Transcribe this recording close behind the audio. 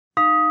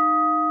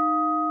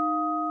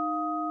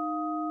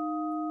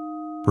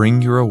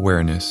Bring your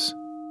awareness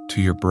to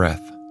your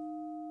breath.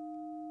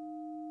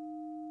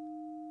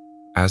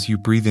 As you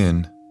breathe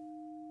in,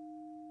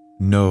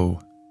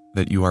 know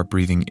that you are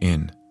breathing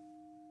in.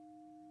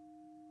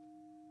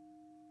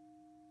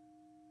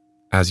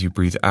 As you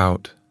breathe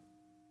out,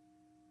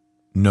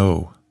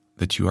 know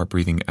that you are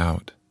breathing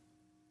out.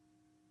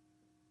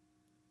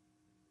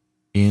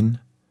 In,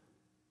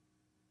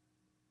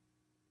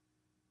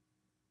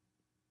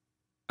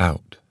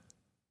 out.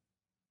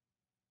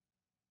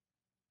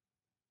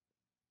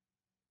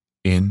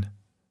 In,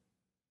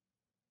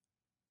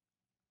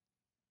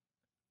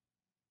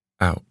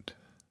 out.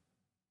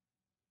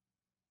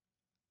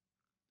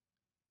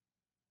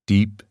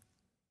 Deep,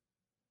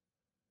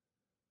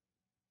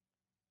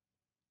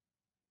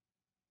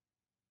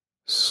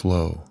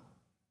 slow.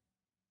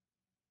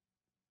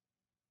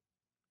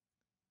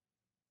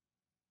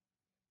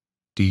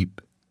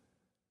 Deep,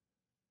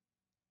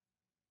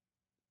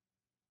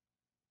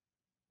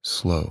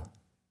 slow.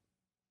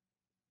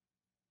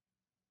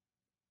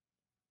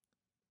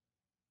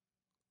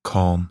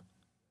 Calm,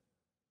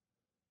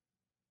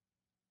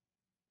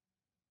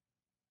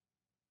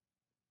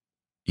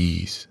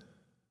 ease.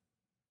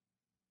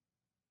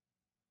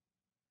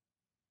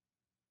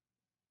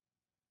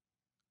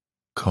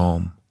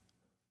 Calm,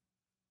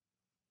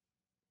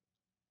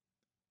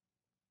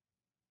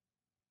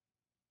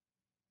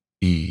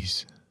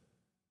 ease.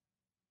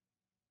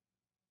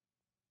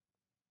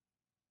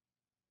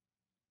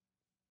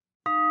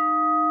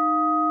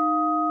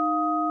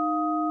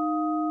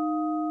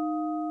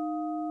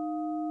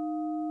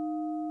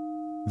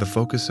 The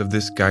focus of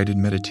this guided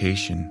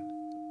meditation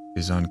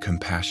is on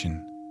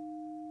compassion.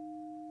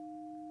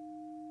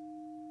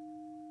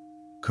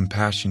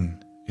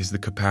 Compassion is the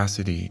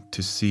capacity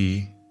to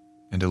see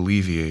and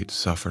alleviate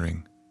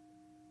suffering.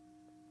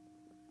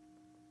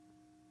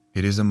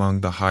 It is among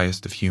the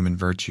highest of human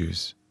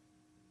virtues.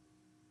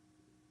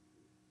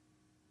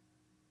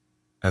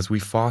 As we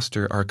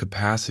foster our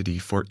capacity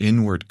for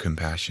inward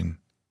compassion,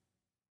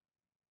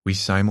 we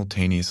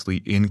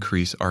simultaneously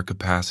increase our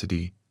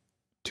capacity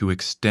to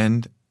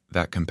extend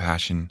that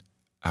compassion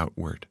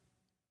outward.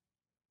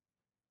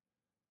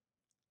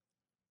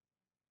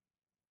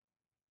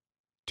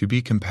 To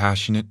be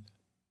compassionate,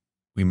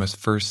 we must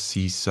first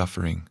see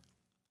suffering.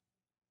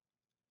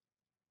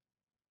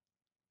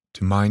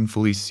 To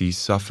mindfully see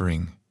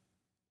suffering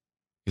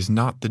is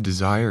not the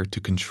desire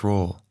to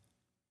control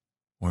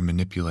or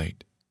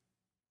manipulate,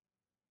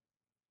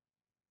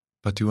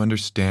 but to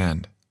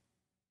understand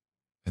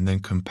and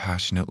then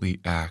compassionately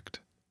act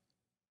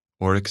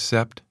or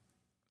accept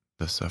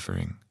the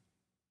suffering.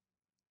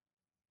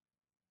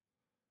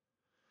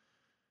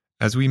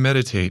 As we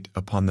meditate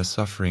upon the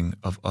suffering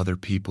of other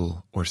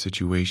people or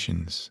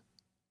situations,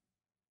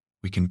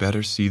 we can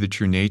better see the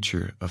true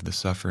nature of the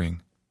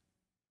suffering.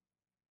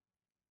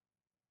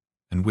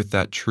 And with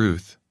that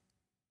truth,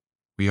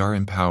 we are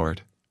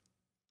empowered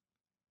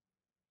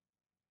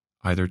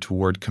either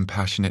toward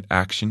compassionate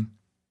action,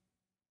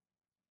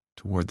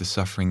 toward the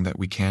suffering that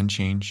we can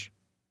change,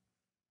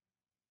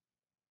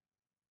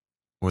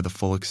 or the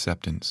full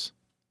acceptance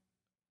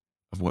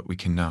of what we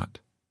cannot.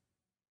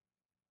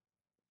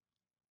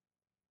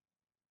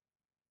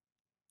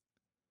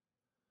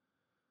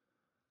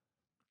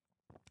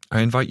 I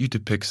invite you to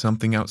pick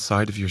something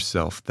outside of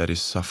yourself that is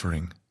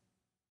suffering.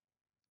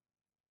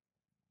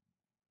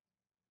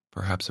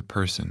 Perhaps a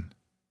person,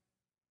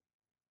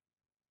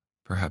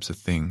 perhaps a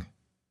thing,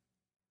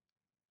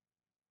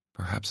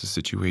 perhaps a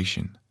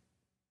situation.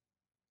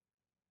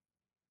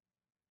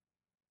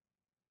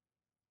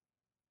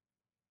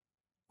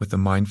 With a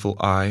mindful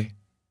eye,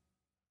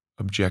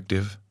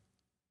 objective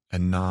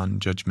and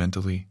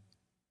non-judgmentally,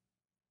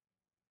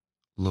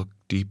 look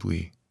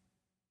deeply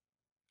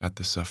at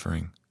the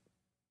suffering.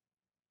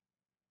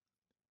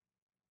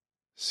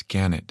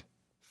 Scan it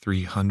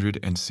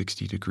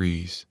 360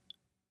 degrees.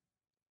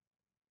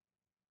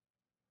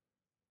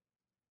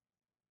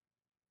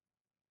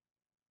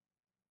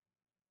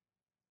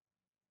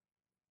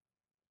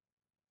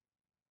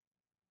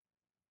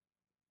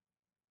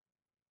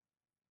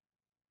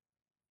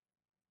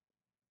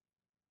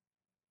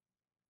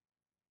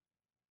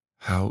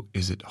 How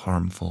is it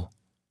harmful?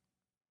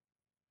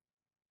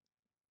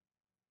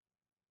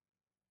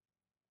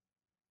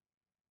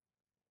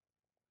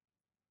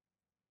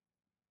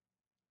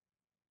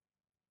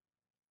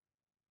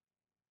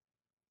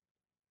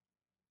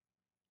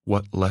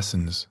 What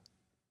lessons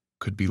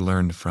could be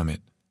learned from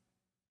it?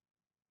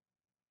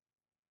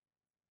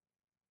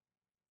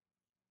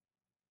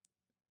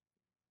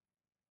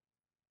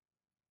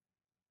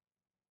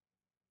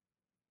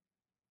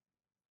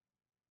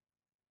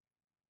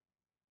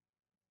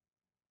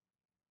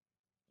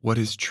 What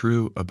is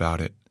true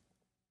about it,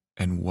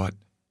 and what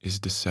is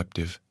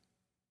deceptive?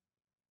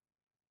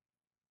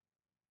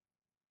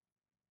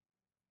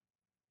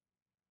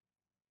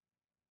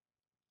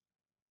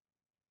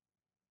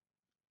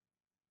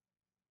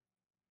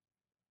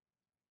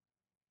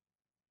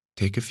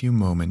 Take a few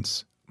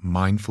moments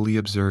mindfully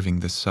observing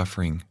the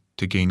suffering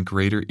to gain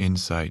greater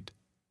insight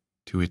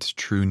to its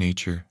true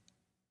nature.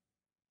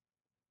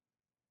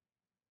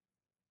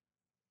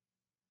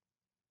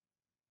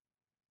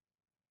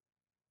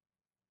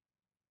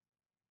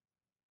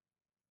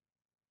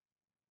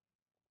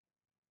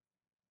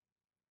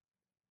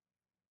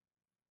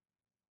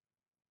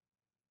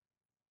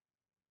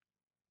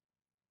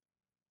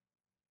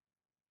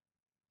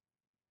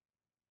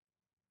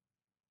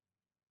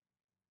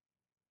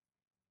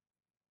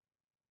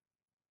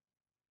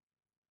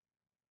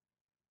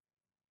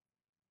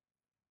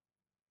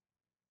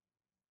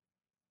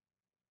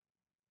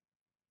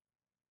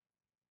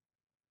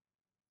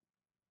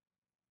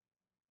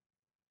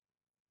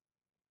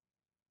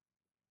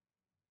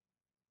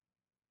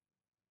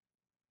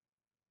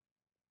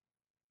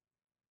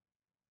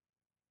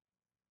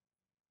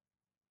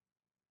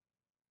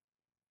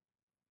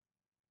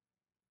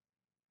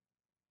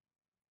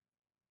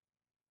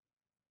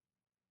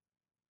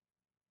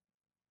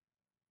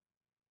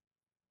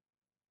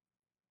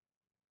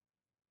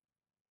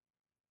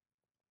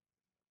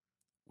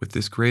 With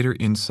this greater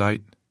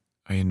insight,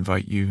 I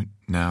invite you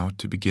now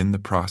to begin the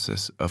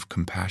process of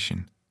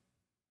compassion,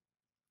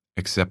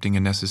 accepting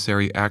a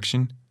necessary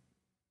action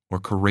or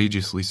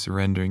courageously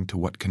surrendering to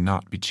what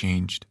cannot be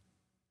changed.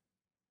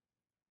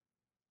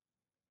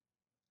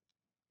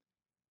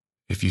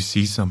 If you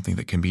see something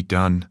that can be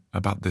done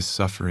about this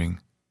suffering,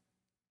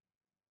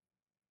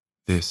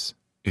 this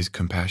is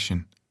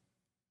compassion.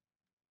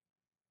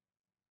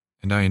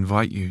 And I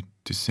invite you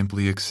to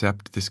simply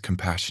accept this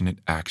compassionate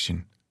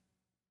action,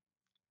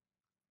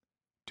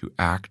 to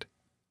act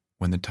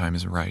when the time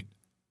is right,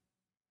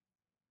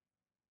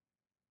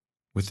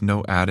 with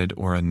no added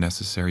or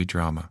unnecessary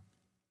drama.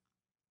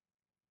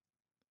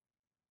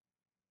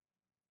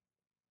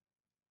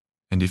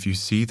 And if you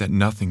see that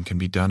nothing can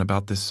be done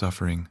about this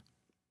suffering,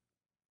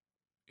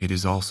 it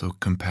is also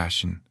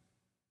compassion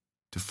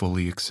to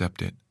fully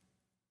accept it.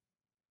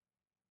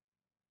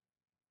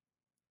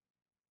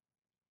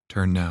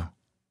 Turn now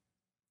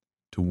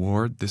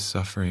toward this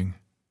suffering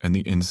and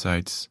the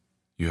insights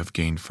you have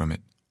gained from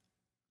it.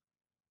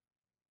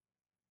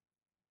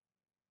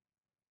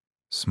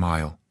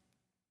 Smile.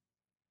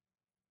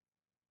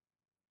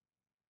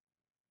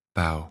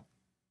 Bow.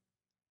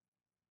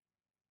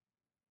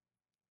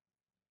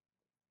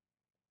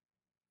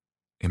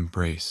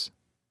 Embrace.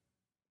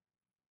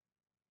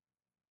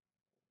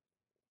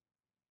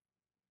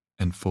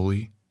 And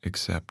fully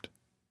accept.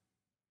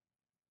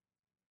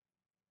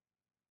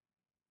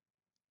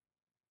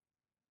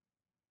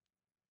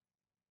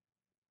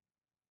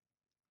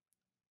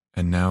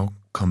 And now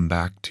come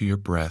back to your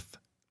breath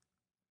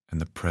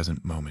and the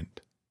present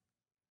moment.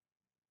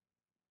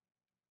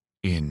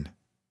 In.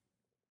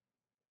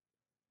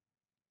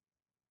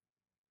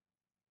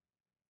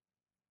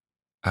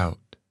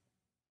 Out.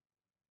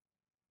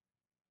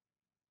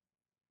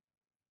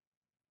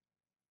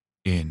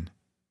 In.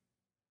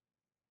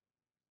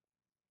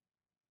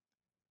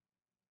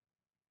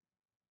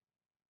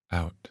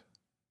 Out.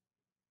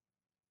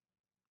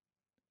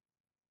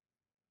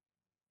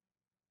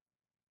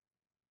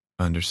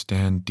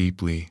 Understand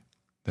deeply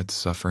that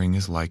suffering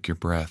is like your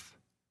breath.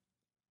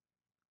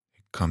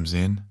 It comes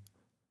in,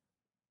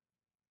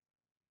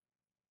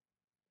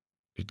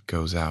 it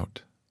goes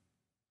out.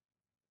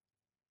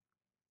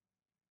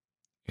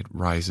 It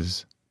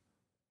rises,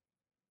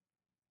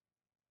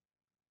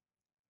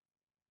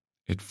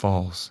 it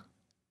falls.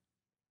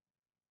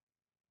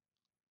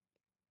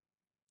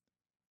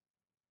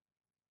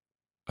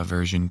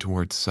 Aversion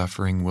towards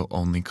suffering will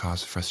only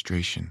cause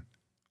frustration.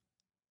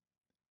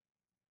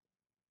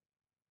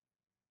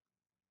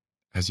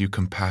 As you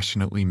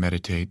compassionately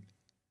meditate,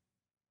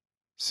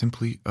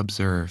 simply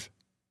observe.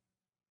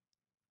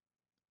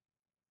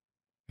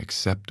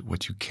 Accept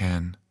what you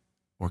can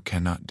or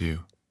cannot do,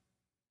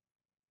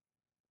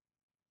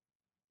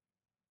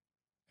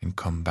 and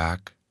come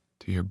back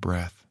to your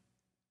breath.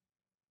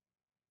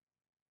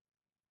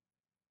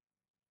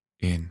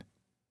 In.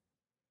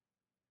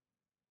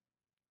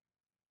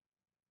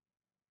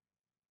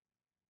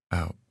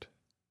 Out.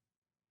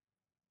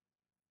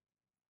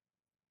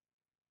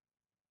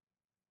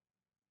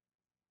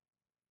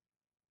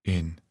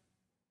 In.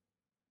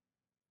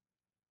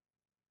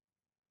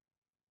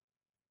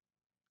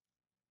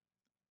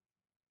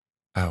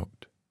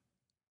 Out.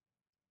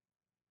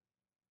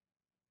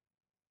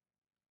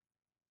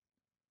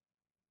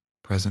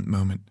 Present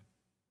moment.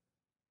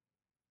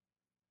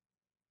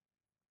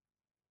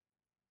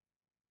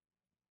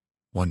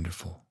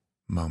 Wonderful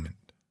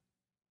moment.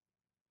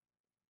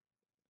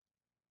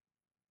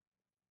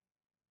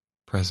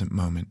 Present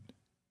moment.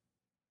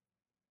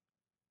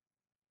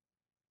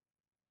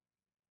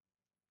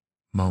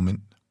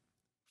 Moment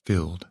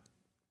filled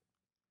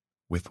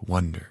with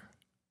wonder.